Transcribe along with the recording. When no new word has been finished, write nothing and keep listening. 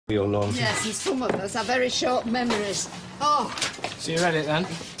Your long. Yes, and some of us have very short memories. Oh. So you read it then?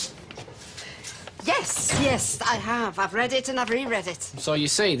 Yes, I have. I've read it and I've reread it. So you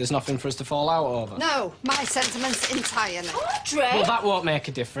see, there's nothing for us to fall out over? No, my sentiments entirely. Audrey! Well, that won't make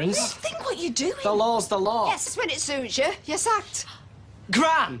a difference. Think what you're doing. The law's the law. Yes, when it suits you, you're sacked.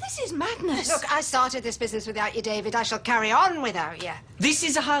 Gran! This is madness. Look, I started this business without you, David. I shall carry on without you. This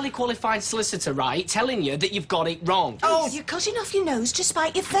is a highly qualified solicitor, right, telling you that you've got it wrong. Oh, you're cutting off your nose to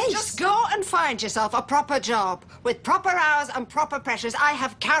spite your face. Just go and find yourself a proper job. With proper hours and proper pressures, I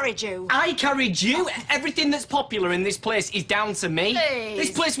have carried you. I carried you. Everything that's popular in this place is down to me. Please.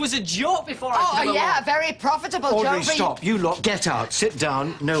 This place was a joke before I came Oh, yeah, along. a very profitable Audrey, job. stop. You lot, get out. Sit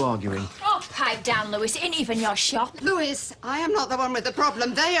down. No arguing. Oh, pipe down, Lewis. It ain't even your shop. Louis, I am not the one with the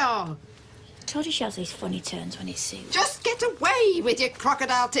problem. They are. Told you she has these funny turns when it suits. Just get away with your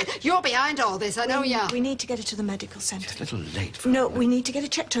crocodile tip. You're behind all this, I know you are. We need to get her to the medical centre. It's a little late for No, we need to get her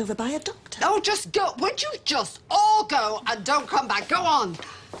checked over by a doctor. Oh, just go. Would you just all go and don't come back? Go on.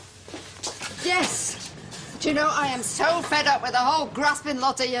 Yes. Do you know, I am so fed up with the whole grasping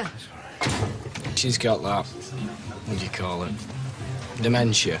lot of you. She's got that, what do you call it,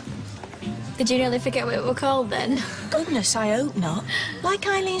 dementia. Did you nearly forget what it were called then? Goodness, I hope not. Like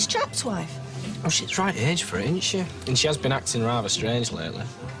Eileen's chap's wife. Oh, she's right age for it, isn't she? And she has been acting rather strange lately.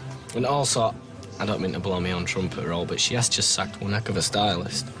 And also, I don't mean to blow my own trumpet roll, but she has just sacked one heck of a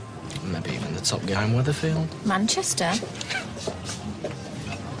stylist. Maybe even the top guy in Weatherfield. Manchester.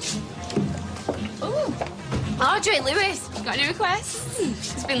 Ooh. Audrey, Lewis, got any requests?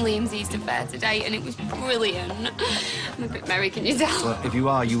 It's been Liam's Easter fair today, and it was brilliant. I'm a bit merry, can you tell? Well, if you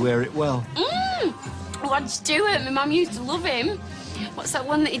are, you wear it well. Rod Stewart, my mum used to love him. What's that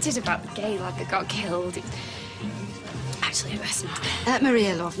one that he did about the gay lad that got killed? Actually, best not.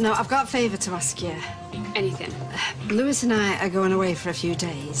 Maria, love, no, I've got a favour to ask you. Anything. Louis and I are going away for a few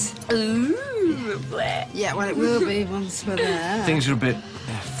days. Ooh, bleh. Yeah, well, it will be once we're there. Things are a bit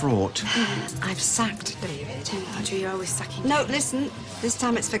fraught. I've sacked David. Audrey, you're always sucking. No, listen, this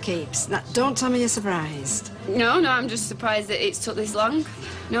time it's for keeps. Now, don't tell me you're surprised. No, I'm just surprised that it's took this long.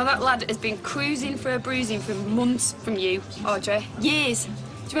 No, that lad has been cruising for a bruising for months from you, Audrey. Years. Do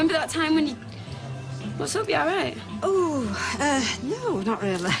you remember that time when you... What's up, you all right? Oh, no, not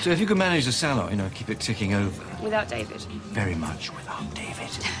really. So if you could manage the salon, you know, keep it ticking over. Without David? Very much without David.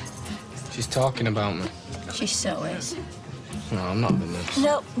 She's talking about me. She so is. No, I'm not having this.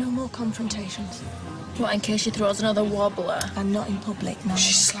 No, no more confrontations. What, in case she throws another wobbler? And not in public, no.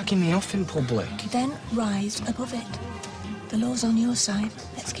 She's slagging me off in public. Then rise above it. The law's on your side.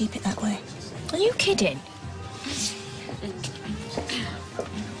 Let's keep it that way. Are you kidding?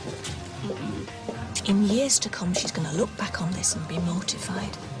 In years to come, she's going to look back on this and be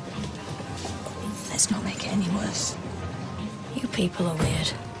mortified. Let's not make it any worse. You people are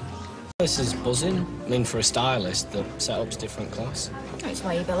weird. This is buzzing. I mean, for a stylist, the setup's different class. That's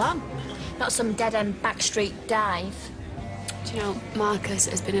where you belong. Not some dead-end backstreet dive. Do you know, Marcus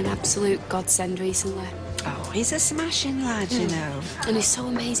has been an absolute godsend recently. Oh, he's a smashing lad, you know. And he's so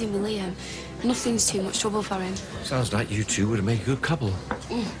amazing with Liam. Nothing's too much trouble for him. Sounds like you two would have made a good couple.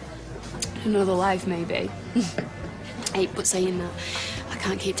 Another life, maybe. Hey, but saying that, I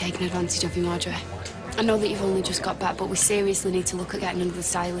can't keep taking advantage of you, Audrey. I know that you've only just got back, but we seriously need to look at getting another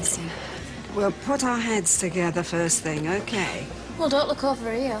stylist in. We'll put our heads together first thing, OK? Well, don't look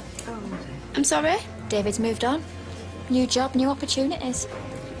over here. Oh. I'm sorry? David's moved on. New job, new opportunities.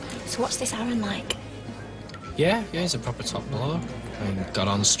 So what's this Aaron like? Yeah, he's a proper top bloke. I mean, got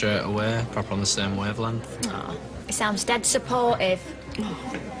on straight away, proper on the same wavelength. Oh, he sounds dead supportive.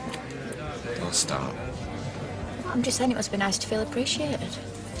 Don't start. I'm just saying it must be nice to feel appreciated.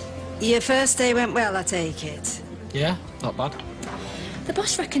 Your first day went well, I take it? Yeah, not bad. The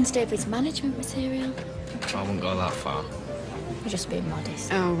boss reckons David's management material. I wouldn't go that far. You're just being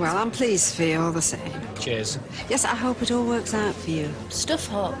modest. Oh, well, I'm pleased for you all the same. Cheers. Yes, I hope it all works out for you. Stuff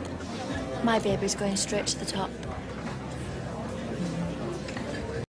hope. My baby's going straight to the top.